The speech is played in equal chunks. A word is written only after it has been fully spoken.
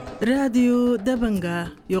راديو دبنقا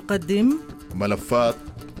يقدم ملفات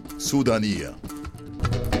سودانية.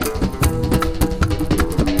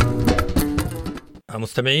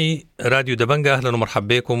 مستمعي راديو دبنقا، أهلا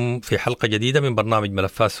ومرحبا بكم في حلقة جديدة من برنامج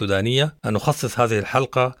ملفات سودانية. نخصص هذه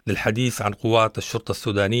الحلقة للحديث عن قوات الشرطة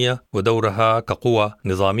السودانية ودورها كقوة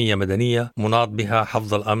نظامية مدنية مناط بها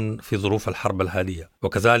حفظ الأمن في ظروف الحرب الحالية.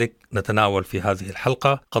 وكذلك نتناول في هذه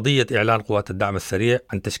الحلقة قضية إعلان قوات الدعم السريع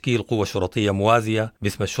عن تشكيل قوة شرطية موازية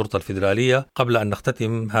باسم الشرطة الفيدرالية، قبل أن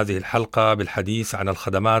نختتم هذه الحلقة بالحديث عن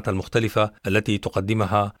الخدمات المختلفة التي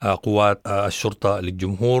تقدمها قوات الشرطة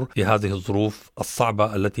للجمهور في هذه الظروف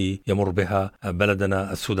الصعبة التي يمر بها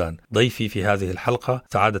بلدنا السودان. ضيفي في هذه الحلقة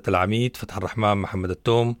سعادة العميد الرحمن محمد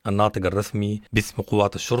التوم، الناطق الرسمي باسم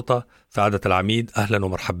قوات الشرطة. سعادة العميد، أهلا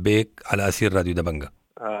ومرحبا بك على أسير راديو دبنقا.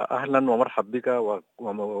 أهلا ومرحبا بك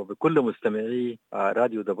وبكل مستمعي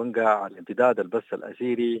راديو دبنقا على امتداد البث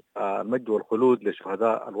الأسيري. المجد والخلود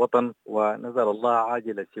لشهداء الوطن، ونزل الله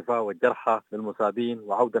عاجل الشفاء والجرحى للمصابين،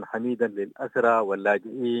 وعودا حميدا للأسرى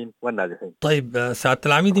واللاجئين والنازحين. طيب سعادة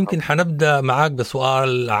العميد، يمكن حنبدأ معك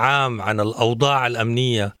بسؤال عام عن الأوضاع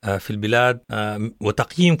الأمنية في البلاد،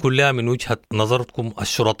 وتقييم كلها من وجهة نظركم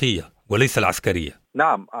الشرطية وليس العسكرية.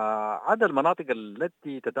 نعم، عدد المناطق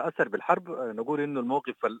التي تتأثر بالحرب نقول إنه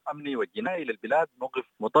الموقف الأمني والجنائي للبلاد موقف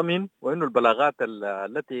مطمئن، وإنه البلاغات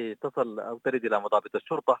التي تصل أو ترد إلى مضابط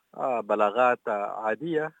الشرطة بلاغات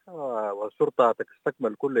عادية، والشرطة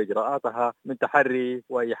تستكمل كل إجراءاتها من تحري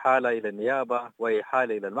وإحالة إلى النيابة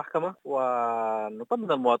وإحالة إلى المحكمة.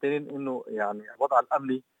 ونطمن المواطنين إنه يعني الوضع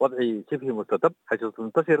الأمني وضع شبه مستتب، حيث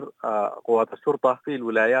تنتشر قوات الشرطة في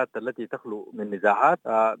الولايات التي تخلو من نزاعات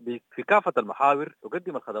في كافة المحاور،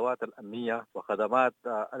 تقدم الخدمات الأمنية وخدمات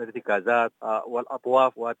الارتكازات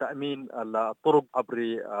والأطواف وتأمين الطرق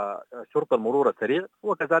عبر شرطة المرور السريع،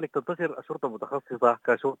 وكذلك تنتشر الشرطة المتخصصة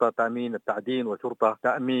كشرطة تأمين التعدين وشرطة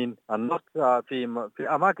تأمين النفط في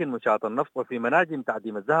أماكن منشآت النفط وفي مناجم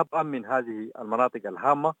تعديم الذهب من هذه المناطق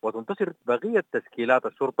الهامة. وتنتشر بقية تشكيلات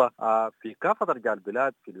الشرطة في كافة أرجاء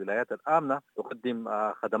البلاد في الولايات الآمنة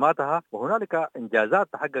تقدم خدماتها. وهنالك إنجازات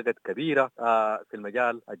تحققت كبيرة في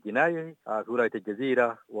المجال الجنائي في ولاية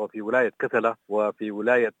الجزيرة وفي ولاية كسلة وفي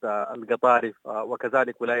ولاية القطارف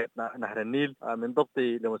وكذلك ولاية نهر النيل من ضبط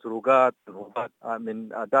لمسروقات من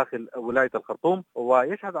داخل ولاية الخرطوم.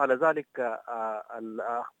 ويشهد على ذلك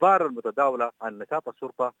الأخبار المتداولة عن نشاط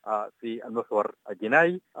الشرطة في المحور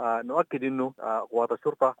الجنائي. نؤكد أنه قوات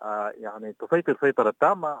الشرطة يعني تسيطر سيطرة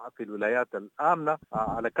تامة في الولايات الآمنة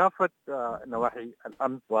على كافة نواحي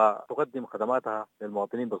الأمن، وتقدم خدماتها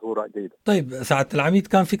للمواطنين بصورة جيدة. طيب سعادة العميد،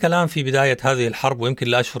 كان في كلام في بداية هذه الحرب ويمكن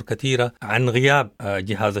لأشهر كثيرة عن غياب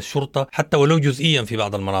جهاز الشرطة حتى ولو جزئيا في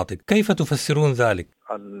بعض المناطق، كيف تفسرون ذلك؟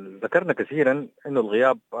 ذكرنا كثيرا أن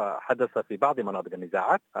الغياب حدث في بعض مناطق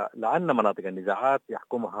النزاعات، لأن مناطق النزاعات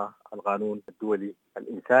يحكمها القانون الدولي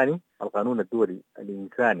الإنساني. القانون الدولي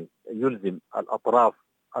الإنساني يلزم الأطراف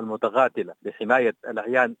المتقاتلة بحماية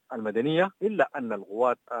الأعيان المدنية، إلا أن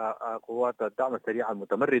قوات الدعم السريع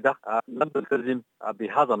المتمردة لم تلتزم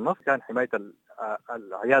بهذا النص كان حماية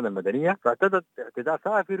الأعيان المدنية، فاعتدت اعتداء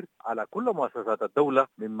سافر على كل مؤسسات الدولة،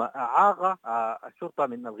 مما أعاق الشرطة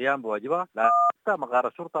من القيام بواجبها. حتى مقار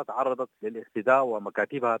الشرطة تعرضت للاعتداء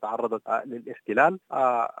ومكاتبها تعرضت للاحتلال.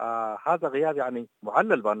 هذا غياب يعني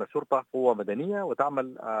معلل بأن الشرطة قوة مدنية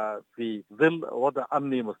وتعمل في ظل وضع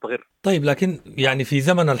أمني مستقر. طيب لكن يعني في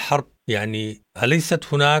زمن الحرب يعني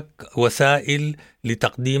أليست هناك وسائل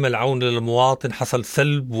لتقديم العون للمواطن؟ حصل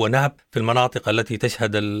سلب ونهب في المناطق التي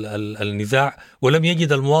تشهد النزاع ولم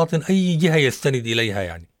يجد المواطن أي جهة يستند إليها.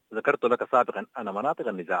 يعني ذكرت لك سابقا أن مناطق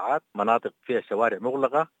النزاعات مناطق فيها الشوارع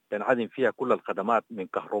مغلقة، تنعدم فيها كل الخدمات من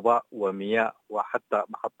كهرباء ومياه وحتى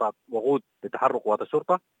محطات وقود لتحرك قوات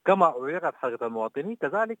الشرطة. كما أعيقت حركة المواطنين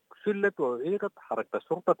كذلك شلت وأعيقت حركة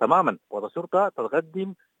الشرطة تماما. قوات الشرطة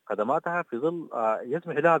تقدم خدماتها في ظل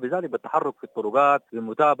يسمح لها بذلك بالتحرك في الطرقات،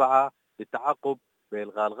 بالمتابعة، بالتعاقب،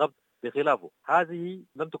 بإلغاء الغبن بخلافه. هذه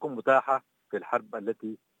لم تكن متاحة في الحرب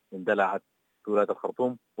التي اندلعت في ولاية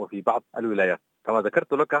الخرطوم وفي بعض الولايات. كما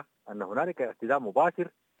ذكرت لك أن هنالك اعتداء مباشر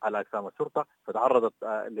على أقسام الشرطة، فتعرضت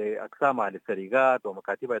لأقسامها للسرقات،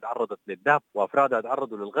 ومكاتبها تعرضت للذهب، وأفرادها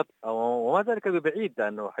تعرضوا للغط. وما ذلك ببعيد،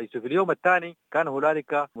 لأنه حيث في اليوم الثاني كان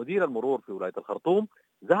هنالك مدير المرور في ولاية الخرطوم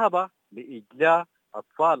ذهب لإجلاء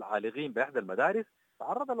أطفال عالقين بإحدى المدارس،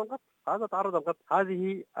 تعرض للغط. هذا تعرض للغط.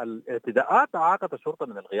 هذه الاعتداءات أعاقت الشرطة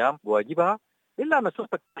من القيام بواجبها، إلا أن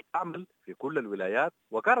الشرطة تعمل في كل الولايات،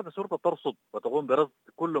 وكانت الشرطة ترصد وتقوم برصد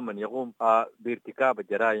كل من يقوم بارتكاب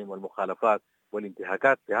الجرائم والمخالفات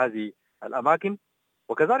والانتهاكات في هذه الأماكن.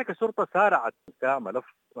 وكذلك الشرطة سارعت إنشاء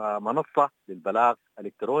منصة للبلاغ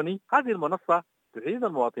الإلكتروني. هذه المنصة تعين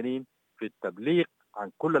المواطنين في التبليغ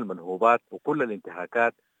عن كل المنهوبات وكل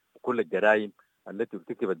الانتهاكات وكل الجرائم التي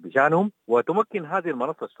ارتكبت بشأنهم، وتمكن هذه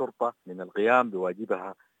المنصة الشرطة من القيام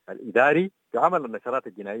بواجبها الإداري في عمل النشرات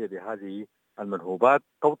الجنائية بهذه المنهوبات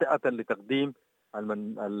توطئة لتقديم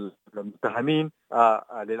المتهمين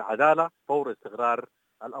للعدالة فور استقرار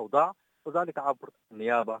الأوضاع، وذلك عبر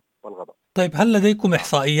النيابة والقضاء. طيب، هل لديكم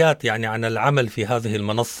إحصائيات يعني عن العمل في هذه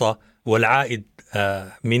المنصة والعائد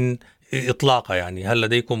من إطلاقها؟ يعني هل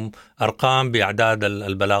لديكم أرقام بأعداد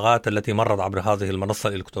البلاغات التي مرت عبر هذه المنصة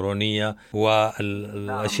الإلكترونية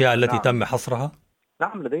والأشياء التي تم حصرها؟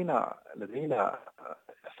 نعم، لدينا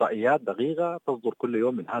إحصائيات دقيقة تصدر كل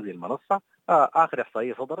يوم من هذه المنصة. آخر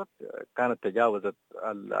إحصائية صدرت كانت تجاوزت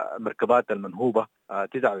المركبات المنهوبة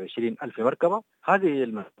 29,000 مركبة. هذه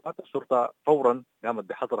المركبات الشرطة فورا قامت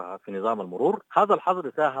بحظرها في نظام المرور. هذا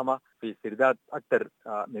الحظر ساهم في استرداد أكثر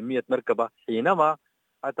من 100 مركبة حينما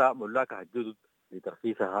أتى ملاكها الجدد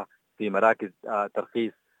لترخيصها في مراكز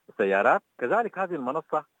ترخيص السيارات. كذلك هذه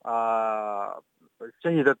المنصة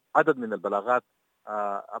شهدت عدد من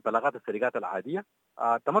بلاغات السرقات العادية.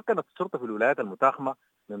 تمكنت الشرطة في الولايات المتاخمة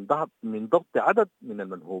من ضبط عدد من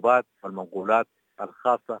المنهوبات والمنقولات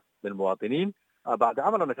الخاصة بالمواطنين. بعد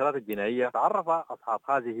عمل النشرات الجنائية تعرف أصحاب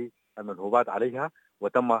هذه المنهوبات عليها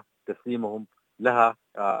وتم تسليمهم لها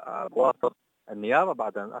بواسطة النيابة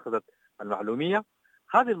بعد أن أخذت المعلومية.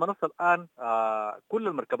 هذه المنصة الآن كل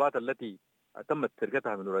المركبات التي تمت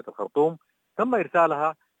سرقتها من ولاية الخرطوم تم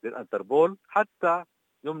إرسالها للأنتربول حتى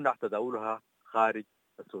يمنع تداولها خارج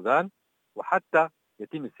السودان، وحتى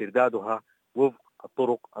يتم استردادها وفق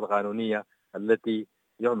الطرق القانونية التي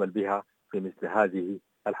يعمل بها في مثل هذه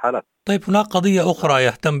الحالات. طيب، هناك قضية أخرى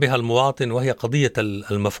يهتم بها المواطن وهي قضية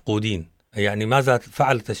المفقودين، يعني ماذا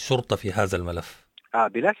فعلت الشرطة في هذا الملف؟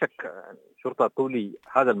 بلا شك الشرطة تولي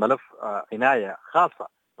هذا الملف عناية خاصة،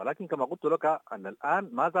 ولكن كما قلت لك أن الآن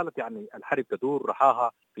ما زالت يعني الحرب تدور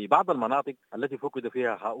رحاها في بعض المناطق التي فقد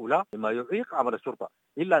فيها هؤلاء، مما يعيق عمل الشرطة،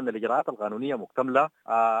 إلا أن الإجراءات القانونية مكتملة.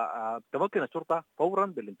 تمكن الشرطة فورا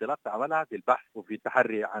بالانطلاق في عملها في البحث وفي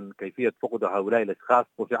التحري عن كيفية فقد هؤلاء الأشخاص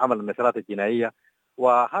وفي عمل النشرات الجنائية.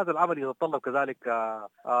 وهذا العمل يتطلب كذلك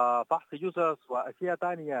فحص جثث وأشياء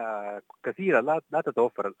ثانية كثيرة لا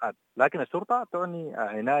تتوفر الآن، لكن الشرطة تعني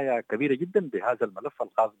عناية كبيرة جدا بهذا الملف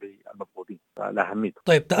الخاص بالمفقودين الأهمية.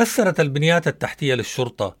 طيب، تأثرت البنيات التحتية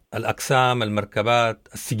للشرطة، الأقسام، المركبات،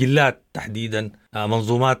 السجلات تحديدا،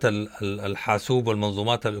 منظومات الحاسوب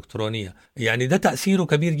والمنظومات الإلكترونية، يعني ده تأثيره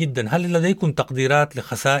كبير جدا. هل لديكم تقديرات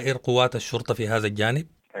لخسائر قوات الشرطة في هذا الجانب؟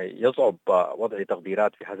 يصعب وضع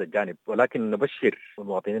تقديرات في هذا الجانب، ولكن نبشر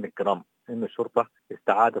المواطنين الكرام أن الشرطة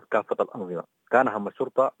استعادت كافة الأنظمة. كان هم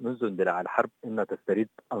الشرطة منذ اندلاع الحرب أنها تسترد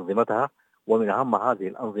أنظمتها، ومن أهم هذه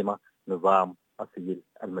الأنظمة نظام السجل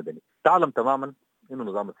المدني. تعلم تماما أن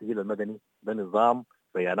نظام السجل المدني ده نظام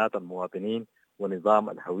بيانات المواطنين ونظام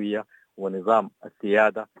الهوية ونظام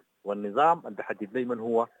السيادة والنظام اللي بيحدد لي من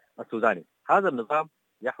هو السوداني. هذا النظام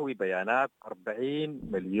يحوي بيانات 40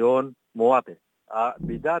 مليون مواطن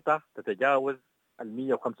بداتا تتجاوز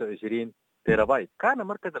 125 تيرابايت. كان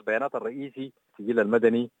مركز البيانات الرئيسي السجل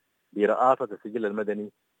المدني برئاسة السجل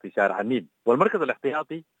المدني في شارع النيل، والمركز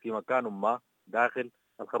الاحتياطي في مكان ما داخل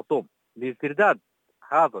الخرطوم. لاسترداد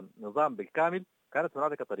هذا النظام بالكامل كانت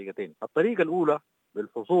هناك طريقتين. الطريقة الأولى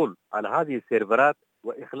بالحصول على هذه السيرفرات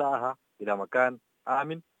وإخلاءها إلى مكان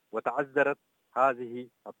آمن، وتعذرت هذه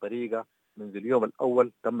الطريقة منذ اليوم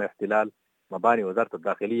الأول تم احتلال مباني وزارة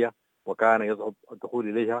الداخلية، وكان يصعب الدخول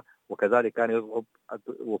إليها، وكذلك كان يصعب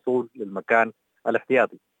الوصول للمكان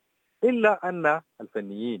الاحتياطي. إلا أن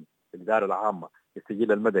الفنيين في الإدارة العامة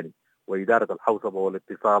للسجل المدني وإدارة الحوسبة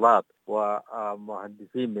والاتصالات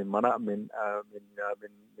ومهندسين من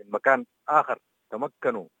مكان آخر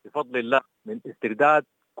تمكنوا بفضل الله من استرداد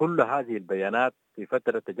كل هذه البيانات في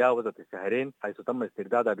فترة تجاوزت الشهرين، حيث تم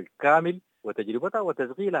استردادها بالكامل وتجربتها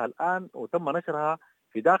وتشغيلها الآن، وتم نشرها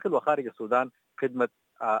في داخل وخارج السودان خدمة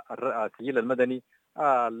السجل المدني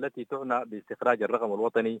التي تعنى باستخراج الرقم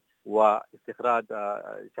الوطني واستخراج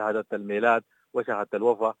شهادة الميلاد وشهادة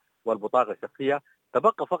الوفاة والبطاقة الشخصية.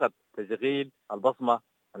 تبقى فقط تشغيل البصمة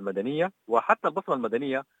المدنية، وحتى البصمة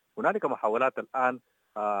المدنية هنالك محاولات الآن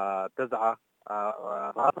تسعى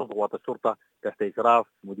رئاسة ضباط الشرطة تحت إشراف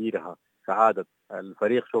مديرها سعادة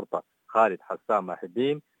الفريق شرطة خالد حسام محي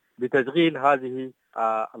الدين بتشغيل هذه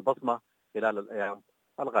البصمة خلال الأيام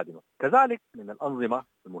القادمة. كذلك من الأنظمة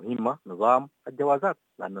المهمة نظام الجوازات،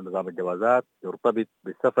 لأن نظام الجوازات يرتبط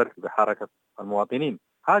بالسفر بحركة المواطنين.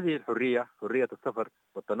 هذه الحرية، حرية السفر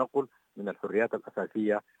والتنقل، من الحريات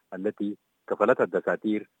الأساسية التي كفلتها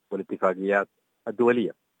الدساتير والاتفاقيات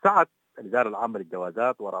الدولية. سعت الإدارة العامة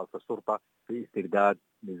للجوازات ورئاسة الشرطة في استرداد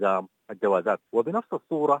نظام الجوازات، وبنفس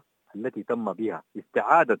الصورة التي تم بها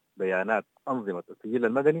استعادة بيانات أنظمة السجل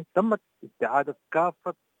المدني تمت استعادة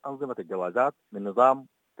كافة أنظمة الجوازات من نظام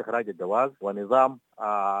استخراج الجواز ونظام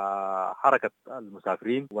حركة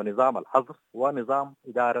المسافرين ونظام الحظر ونظام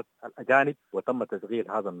إدارة الأجانب، وتم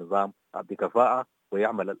تشغيل هذا النظام بكفاءة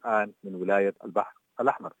ويعمل الآن من ولاية البحر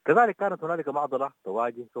الأحمر. كذلك كانت هنالك معضلة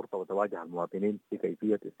تواجه شرطة وتواجه المواطنين في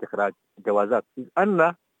كيفية استخراج الجوازات، إذ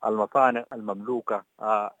أن المصانع المملوكة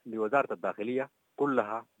لوزارة الداخلية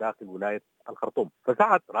كلها داخل ولاية الخرطوم.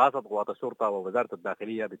 فسعت رئاسة قوات الشرطة ووزارة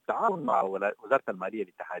الداخلية بالتعاون مع وزارة المالية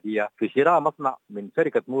الاتحادية في شراء مصنع من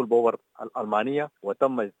شركة مول بوور الألمانية،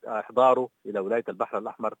 وتم إحضاره إلى ولاية البحر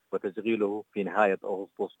الأحمر وتشغيله في نهاية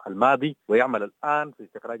أغسطس الماضي، ويعمل الآن في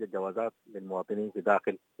استخراج الجوازات للمواطنين في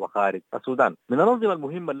داخل وخارج السودان. من الأنظمة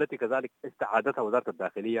المهمة التي كذلك استعادتها وزارة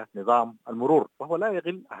الداخلية نظام المرور، وهو لا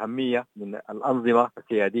يقل أهمية من الأنظمة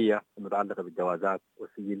السيادية المتعلقة بالجوازات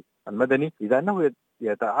والسجل المدني، إذا أنه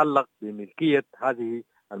يتعلق بملكية هذه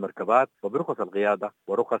المركبات وبرخص القيادة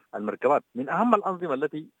ورخص المركبات. من أهم الأنظمة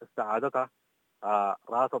التي استعادتها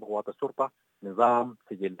رئاسة قوات الشرطة نظام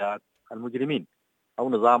سجلات المجرمين أو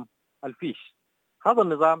نظام الفيش. هذا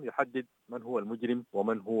النظام يحدد من هو المجرم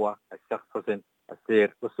ومن هو الشخص حسن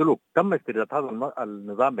السير والسلوك. تم استرداد هذا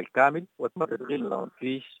النظام بالكامل وتم تشغيل نظام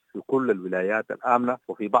الفيش في كل الولايات الآمنة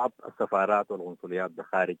وفي بعض السفارات والقنصليات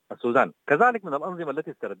بخارج السودان. كذلك من الأنظمة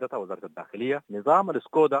التي استردتها وزارة الداخلية نظام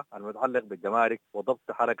السكودا المتعلق بالجمارك وضبط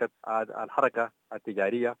الحركة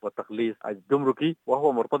التجارية والتخليص الجمركي،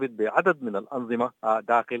 وهو مرتبط بعدد من الأنظمة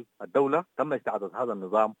داخل الدولة. تم استعادة هذا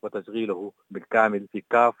النظام وتشغيله بالكامل في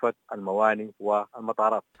كافة الموانئ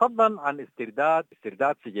والمطارات. فضلا عن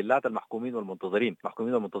استرداد سجلات المحكومين والمنتظرين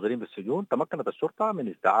بالسجون، تمكنت الشرطة من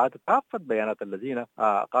استعادة كافة بيانات الذين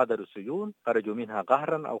قادروا السجون، خرجوا منها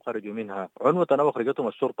قهرا أو خرجوا منها عنوة أو أخرجتهم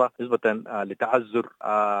الشرطة نسبة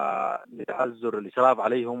لتعذر الإشراف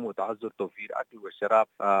عليهم وتعذر توفير أكل والشراب.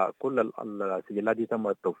 كل السجلات دي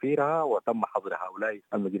تم توفيرها وتم حظر هؤلاء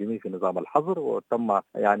المجرمين في نظام الحظر، وتم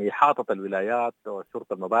يعني إحاطة الولايات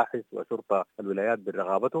وشرطة المباحث وشرطة الولايات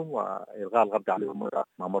برغابتهم وإلغاء القبض عليهم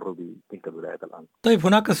ما مروا بتلك الولايات الآن. طيب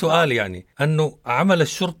هناك سؤال، يعني أنه عمل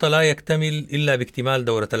الشرطة لا يكتمل إلا باكتمال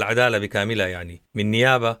دورة العدالة بكاملها، يعني من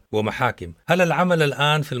نيابة ومحاكم. هل العمل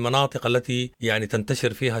الآن في المناطق التي يعني تنتشر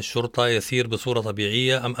فيها الشرطة يسير بصورة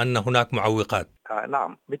طبيعية أم أن هناك معوقات؟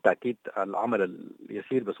 نعم بالتأكيد العمل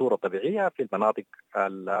يسير بصورة طبيعية في المناطق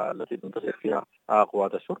التي تنتشر فيها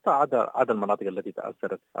قوات الشرطة، عدا المناطق التي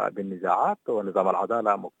تأثرت بالنزاعات. ونظام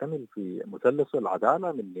العدالة مكتمل في مثلث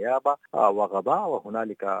العدالة من نيابة وقضاء،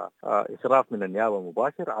 وهنالك إشراف من النيابة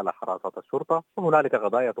مباشر على حراسات الشرطة، وهنالك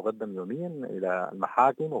قضايا تقدم يوميا إلى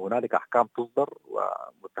المحاكم، وهنالك أحكام تصدر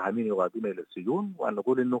ومتهمين يغادرون إلى السجون. وأن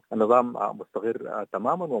نقول إنه النظام مستقر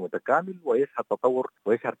تماما ومتكامل ويشهد تطور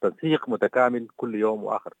ويشهد تنسيق متكامل كل يوم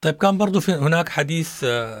وآخر. طيب كان برضو في هناك حديث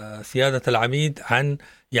سيادة العميد عن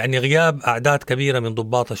يعني غياب أعداد كبيرة من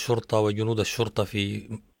ضباط الشرطة وجنود الشرطة في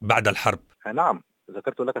بعد الحرب. نعم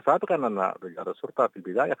ذكرت لك سابقا أن رجال الشرطة في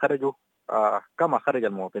البداية خرجوا كما خرج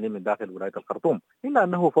المواطنين من داخل ولاية الخرطوم، إلا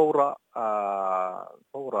أنه فور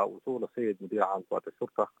وصول السيد مدير عام قوات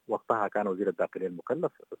الشرطة، وقتها كان وزير الداخلية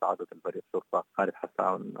المكلف بسعادة الفريق الشرطة خالد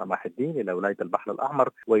حسان ماح الدين، إلى ولاية البحر الأحمر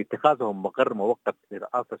واتخاذهم مقر موقت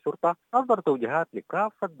لرئاسة الشرطة، أصدر توجيهات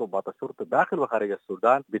لكافة ضباط الشرطة داخل وخارج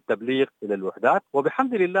السودان بالتبليغ إلى الوحدات.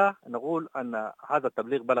 وبحمد لله نقول أن هذا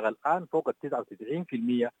التبليغ بلغ الآن فوق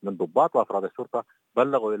 99% من ضباط وأفراد الشرطة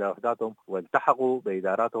بلغوا إلى وحداتهم والتحقوا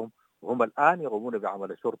بإداراتهم، وهم الآن يقومون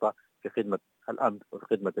بعمل الشرطة في خدمة الأمن وفي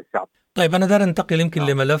خدمة الشعب. طيب أنا دار أنتقل يمكن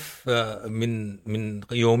لملف من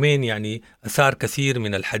يومين يعني أثار كثير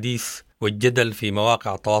من الحديث والجدل في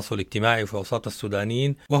مواقع التواصل الاجتماعي وفي أوساط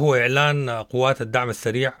السودانيين، وهو إعلان قوات الدعم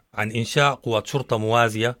السريع عن إنشاء قوات شرطة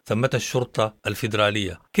موازية سمتها الشرطة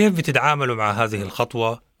الفيدرالية. كيف بتتعاملوا مع هذه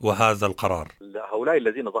الخطوة وهذا القرار؟ هؤلاء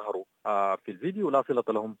الذين ظهروا في الفيديو لا صلة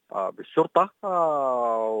لهم بالشرطة،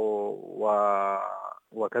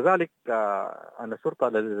 وكذلك أن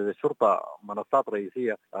الشرطة منصات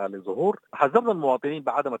رئيسية للظهور. حذرنا المواطنين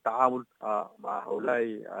بعدم التعامل مع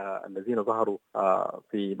هؤلاء الذين ظهروا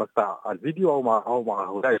في مقطع الفيديو أو مع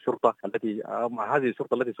هؤلاء الشرطة مع هذه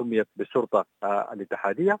الشرطة التي سميت بالشرطة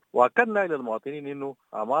الاتحادية. وأكدنا إلى المواطنين إنه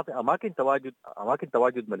أماكن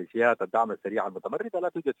تواجد ميليشيات الدعم السريع المتمردة لا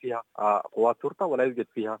توجد فيها قوات شرطة ولا يوجد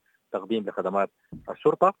فيها التقديم لخدمات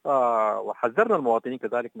الشرطة. وحذرنا المواطنين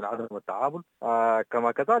كذلك من عدم التعامل.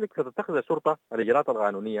 كما كذلك ستتخذ الشرطة الإجراءات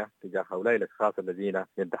القانونية تجاه هؤلاء الأشخاص الذين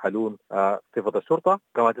ينتحلون صفة الشرطة،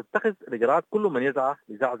 كما تتخذ الإجراءات كل من يسعى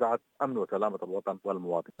لزعزعة أمن وسلامة الوطن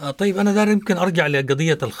والمواطن. طيب أنا دار يمكن أرجع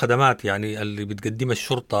لقضية الخدمات يعني اللي بتقدمها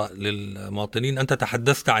الشرطة للمواطنين. أنت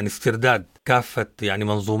تحدثت عن استرداد كافة يعني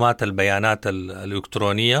منظومات البيانات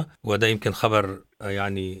الإلكترونية، وده يمكن خبر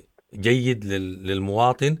يعني جيد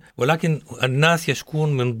للمواطن، ولكن الناس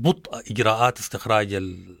يشكون من بطء إجراءات استخراج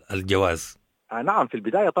الجواز. نعم، في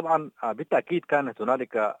البداية طبعا بالتأكيد كانت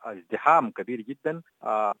هنالك ازدحام كبير جدا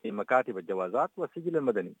في مكاتب الجوازات والسجل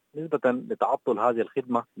المدني نسبة لتعطل هذه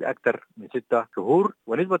الخدمة لأكثر من 6 شهور،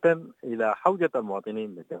 ونسبة إلى حوجة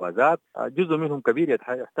المواطنين للجوازات. جزء منهم كبير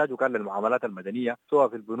يحتاج كان للمعاملات المدنية سواء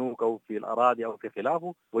في البنوك أو في الأراضي أو في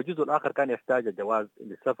خلافه، والجزء الآخر كان يحتاج الجواز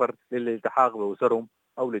للسفر للالتحاق بأسرهم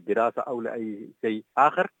أو للدراسة أو لأي شيء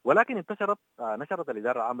آخر. ولكن نشرت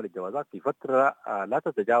الإدارة العامة للجوازات في فترة لا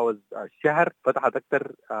تتجاوز الشهر، فتحت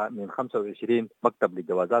أكثر من 25 مكتب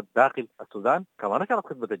للجوازات داخل السودان. كما نشرت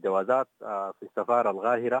خدمة الجوازات في السفارة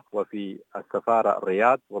القاهرة وفي السفارة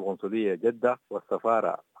الرياض والقنصلية جدة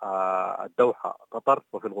والسفارة الدوحة قطر،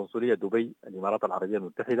 وفي القنصلية دبي الإمارات العربية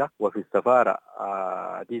المتحدة، وفي السفارة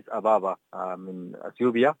أديس أبابا من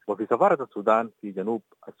أثيوبيا، وفي سفارة السودان في جنوب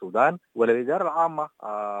السودان. وللإدارة العامة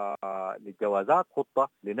للجوازات خطة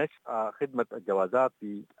لنشر خدمة الجوازات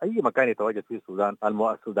في أي مكان يتواجد فيه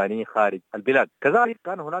السودانيين خارج البلاد. كذلك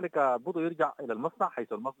كان هنالك بضع يرجع إلى المصنع،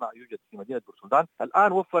 حيث المصنع يوجد في مدينة بورسودان.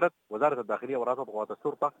 الآن وفرت وزارة الداخلية ورئاسة قوات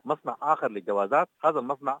الشرطة مصنع آخر للجوازات. هذا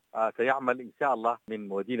المصنع سيعمل إن شاء الله من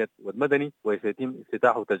مدينة ودمدني، وسيتم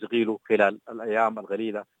افتتاحه وتشغيله خلال الأيام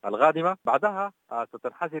القليلة القادمة. بعدها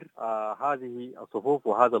ستنحسر هذه الصفوف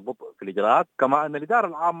وهذا البطء في الإجراءات. كما أن الإدارة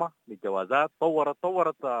العامة للجوازات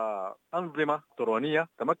طورت أنظمة إلكترونية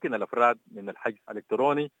تمكن الأفراد من الحجز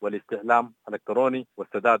الإلكتروني والاستعلام الإلكتروني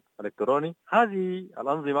والسداد الإلكتروني. هذه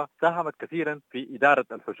الأنظمة ساهمت كثيرا في إدارة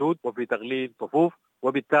الحشود وفي تقليل صفوف،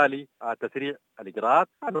 وبالتالي تسريع الإجراءات.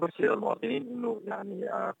 نرشد المواطنين إنه يعني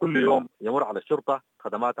كل يوم يمر على الشرطة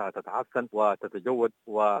خدماتها تتحسن وتتجود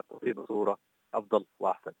وتصير بصورة أفضل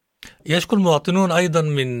وأحسن. يشكو المواطنون أيضا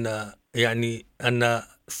من يعني أن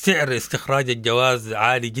سعر استخراج الجواز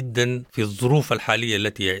عالي جدا في الظروف الحالية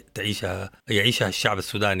التي يعيشها الشعب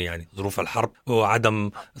السوداني، يعني ظروف الحرب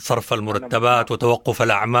وعدم صرف المرتبات وتوقف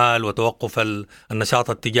الأعمال وتوقف النشاط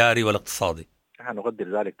التجاري والاقتصادي. نحن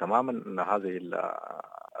نقدر ذلك تماما أن هذه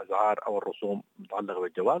الأسعار أو الرسوم المتعلقة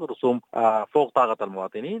بالجواز رسوم فوق طاقة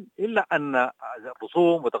المواطنين، إلا أن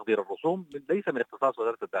الرسوم وتقدير الرسوم ليس من اختصاص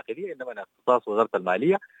وزارة الداخلية، إنما من اختصاص وزارة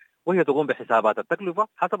المالية، وهي تقوم بحسابات التكلفة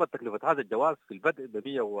حسب تكلفة هذا الجواز في البدء ب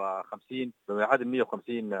 150 بمعادل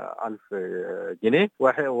 150 ألف جنيه.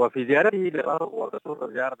 وفي زيارته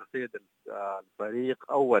زيارة السيد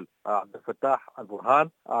الفريق أول عبد الفتاح البرهان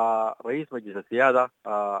رئيس مجلس السيادة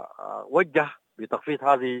وجه بتخفيض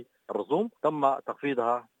هذه الرسوم. تم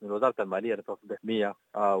تخفيضها من وزارة المالية لتصبح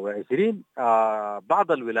 120.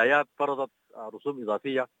 بعض الولايات فرضت رسوم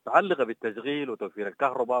إضافية متعلقة بالتشغيل وتوفير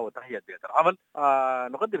الكهرباء وتهيئة بيئة العمل.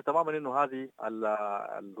 نقدر تماما أنه هذه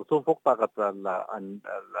الرسوم فوق طاقة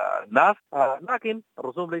الناس، لكن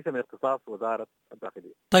الرسوم ليس من اختصاص وزارة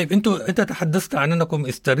الداخلية. طيب أنت تحدثت عن أنكم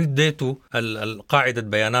استرديتوا القاعدة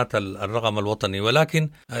بيانات الرقم الوطني، ولكن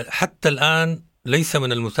حتى الآن ليس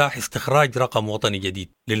من المتاح استخراج رقم وطني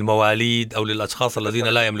جديد للمواليد أو للأشخاص الذين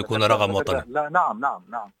لا يملكون رقم وطني. لا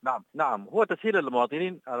نعم هو تسهيل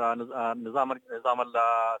للمواطنين. نظام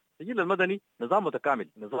السجل المدني نظام متكامل،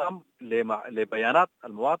 نظام لبيانات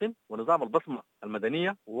المواطن ونظام البصمة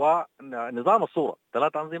المدنية ونظام الصورة،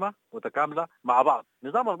 3 أنظمة متكاملة مع بعض.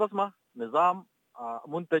 نظام البصمة نظام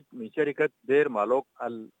منتج من شركة دير مالوك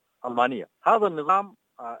الألمانية. هذا النظام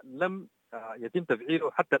لم يتم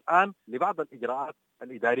تفعيله حتى الآن لبعض الإجراءات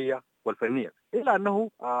الإدارية والفنية، إلا أنه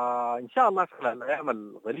إن شاء الله في الأيام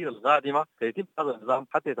القليلة القادمة سيتم هذا النظام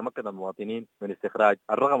حتى يتمكن المواطنين من استخراج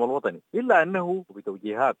الرقم الوطني. إلا أنه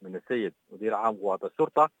بتوجيهات من السيد مدير عام قوات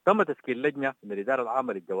الشرطة تم تشكيل لجنة من الإدارة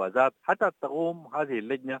العامة للجوازات حتى تقوم هذه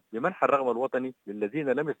اللجنة بمنح الرقم الوطني للذين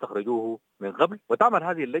لم يستخرجوه من قبل. وتعمل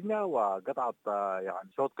هذه اللجنة وقطعت يعني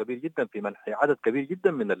شوط كبير جدا في منح عدد كبير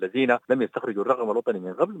جدا من الذين لم يستخرجوا الرقم الوطني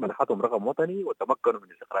من قبل، منحتهم رقم وطني وتمكنوا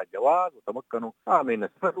من استخراج جواز وتمكنوا من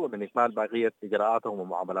السفر ومن إكمال بقية إجراءاتهم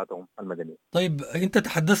ومعاملاتهم المدنية. طيب أنت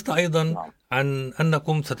تحدثت أيضا عن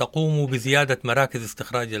أنكم ستقوموا بزيادة مراكز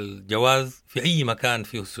استخراج الجواز في أي مكان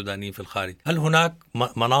فيه السودانيين في الخارج. هل هناك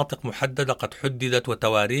مناطق محددة قد حددت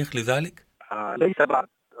وتواريخ لذلك؟ ليس بعد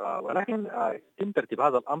ولكن يتم ترتيب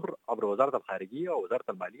هذا الأمر عبر وزارة الخارجية ووزارة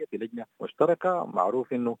المالية في لجنة مشتركة.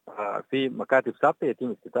 معروف أنه في مكاتب ثابتة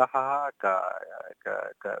يتم افتتاحها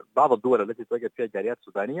كبعض الدول التي توجد فيها جاليات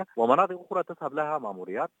سودانية، ومناطق أخرى تذهب لها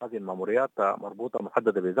ماموريات. هذه الماموريات مربوطة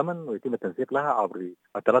محددة بزمن ويتم التنسيق لها عبر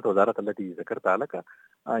الثلاث وزارات التي ذكرتها لك.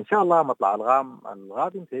 إن شاء الله مطلع العام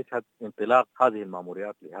القادم سيشهد انطلاق هذه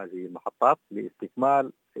الماموريات لهذه المحطات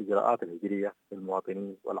لاستكمال إجراءات الهجرية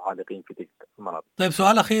للمواطنين والعالقين في تلك المناطق. طيب،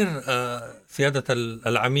 سؤال أخير سيادة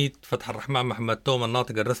العميد فتح الرحمن محمد توم،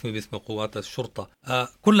 الناطق الرسمي باسم قوات الشرطة.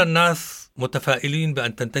 كل الناس متفائلين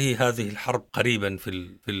بأن تنتهي هذه الحرب قريبا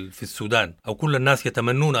في السودان، أو كل الناس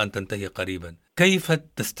يتمنون أن تنتهي قريبا. كيف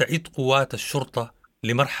تستعيد قوات الشرطة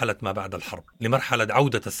لمرحلة ما بعد الحرب، لمرحلة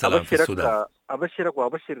عودة السلام في السودان؟ أبشرك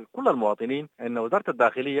وأبشر كل المواطنين أن وزارة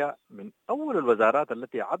الداخلية من أول الوزارات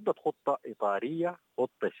التي عدت خطة إطارية،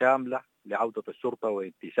 خطة شاملة لعودة الشرطة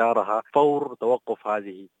وانتشارها فور توقف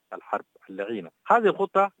هذه الحرب اللعينة. هذه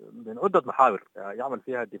الخطة من عدة محاور يعمل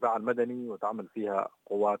فيها الدفاع المدني، وتعمل فيها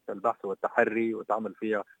قوات البحث والتحري، وتعمل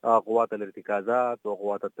فيها قوات الارتكازات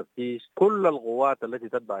وقوات التفتيش. كل القوات التي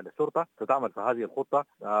تتبع للشرطة ستعمل في هذه الخطة.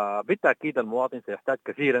 بالتأكيد المواطن سيحتاج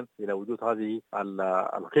كثيرا إلى وجود هذه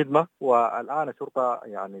الخدمة، والآن الشرطة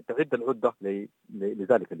يعني تعد العدة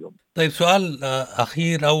لذلك اليوم. طيب، سؤال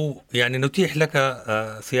أخير، أو يعني نتيح لك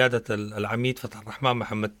سيادة العميد فتح الرحمن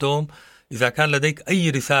محمد توم، إذا كان لديك أي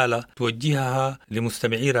رسالة توجهها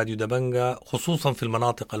لمستمعي راديو دبنقا خصوصا في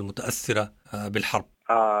المناطق المتأثرة بالحرب.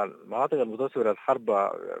 المناطق المتأثرة بالحرب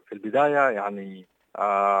في البداية يعني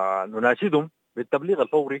نناشدهم بالتبليغ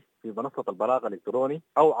الفوري في منصة البلاغ الإلكتروني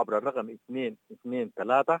أو عبر الرقم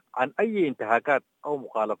 223 عن أي انتهاكات أو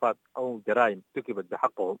مخالفات أو جرائم ارتكبت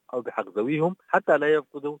بحقهم أو بحق ذويهم، حتى لا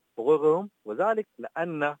يفقدوا حقوقهم، وذلك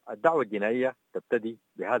لأن الدعوة الجنائية تبتدي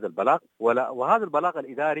بهذا البلاغ، وهذا البلاغ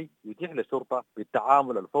الإداري يتيح للشرطة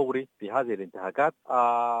بالتعامل الفوري في هذه الانتهاكات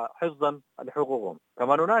حفظا لحقوقهم.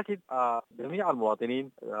 كما نناشد جميع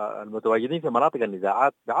المواطنين المتواجدين في مناطق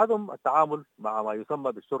النزاعات بعدم التعامل مع ما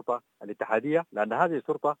يسمى بالشرطة الاتحادية، لأن هذه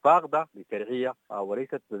الشرطة فاقدة للشرعية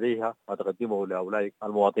وليست لديها ما تقدمه لأولئك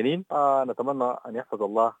المواطنين. نتمنى أن يحفظ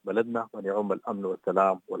الله بلدنا وأن يعم الأمن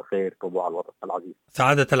والسلام والخير ربوع الوطن العزيز.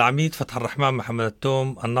 سعادة العميد فتح الرحمن محمد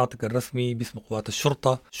التوم، الناطق الرسمي باسم قوات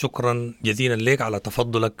الشرطة، شكرا جزيلا لك على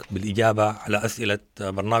تفضلك بالإجابة على أسئلة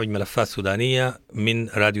برنامج ملفات سودانية من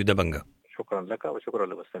راديو دبنقا. شكرا لك وشكرا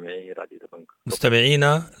لمستمعي راديو دبنقا.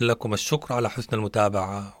 مستمعينا، لكم الشكر على حسن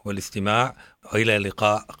المتابعة والاستماع، وإلى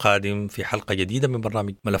لقاء قادم في حلقة جديدة من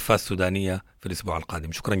برنامج ملفات سودانية في الأسبوع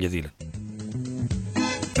القادم. شكرا جزيلا.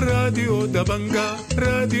 راديو دبنقا،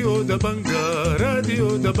 راديو دبنقا،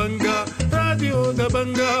 راديو دبنقا، راديو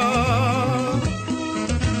دبنقا.